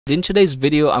In today's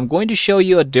video, I'm going to show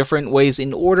you a different ways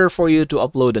in order for you to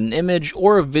upload an image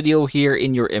or a video here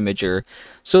in your Imager.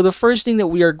 So the first thing that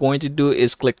we are going to do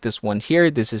is click this one here.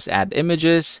 This is add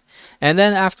images. And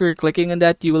then after clicking on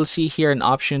that, you will see here an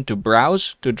option to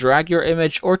browse, to drag your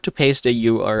image, or to paste the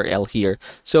URL here.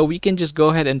 So we can just go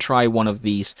ahead and try one of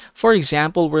these. For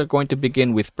example, we're going to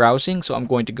begin with browsing. So I'm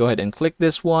going to go ahead and click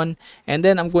this one. And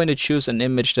then I'm going to choose an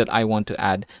image that I want to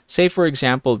add. Say for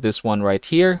example, this one right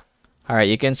here. Alright,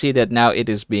 you can see that now it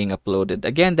is being uploaded.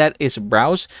 Again, that is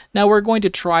browse. Now we're going to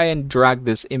try and drag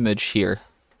this image here.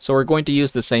 So we're going to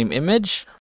use the same image.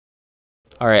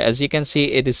 Alright, as you can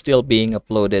see, it is still being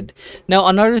uploaded. Now,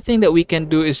 another thing that we can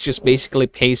do is just basically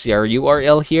paste our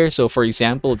URL here. So for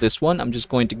example, this one, I'm just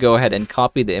going to go ahead and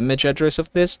copy the image address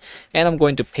of this, and I'm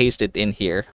going to paste it in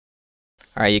here.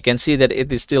 Alright, you can see that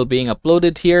it is still being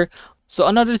uploaded here. So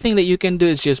another thing that you can do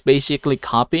is just basically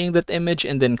copying that image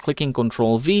and then clicking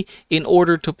Ctrl V in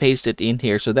order to paste it in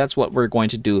here. So that's what we're going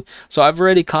to do. So I've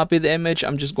already copied the image.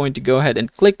 I'm just going to go ahead and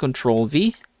click Ctrl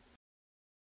V.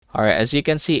 Alright, as you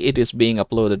can see, it is being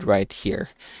uploaded right here.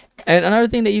 And another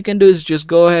thing that you can do is just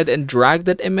go ahead and drag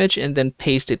that image and then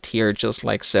paste it here just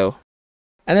like so.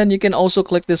 And then you can also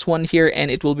click this one here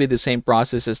and it will be the same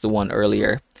process as the one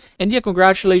earlier. And yeah,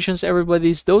 congratulations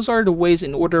everybody. Those are the ways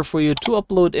in order for you to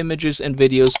upload images and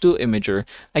videos to Imager.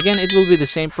 Again, it will be the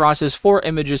same process for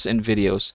images and videos.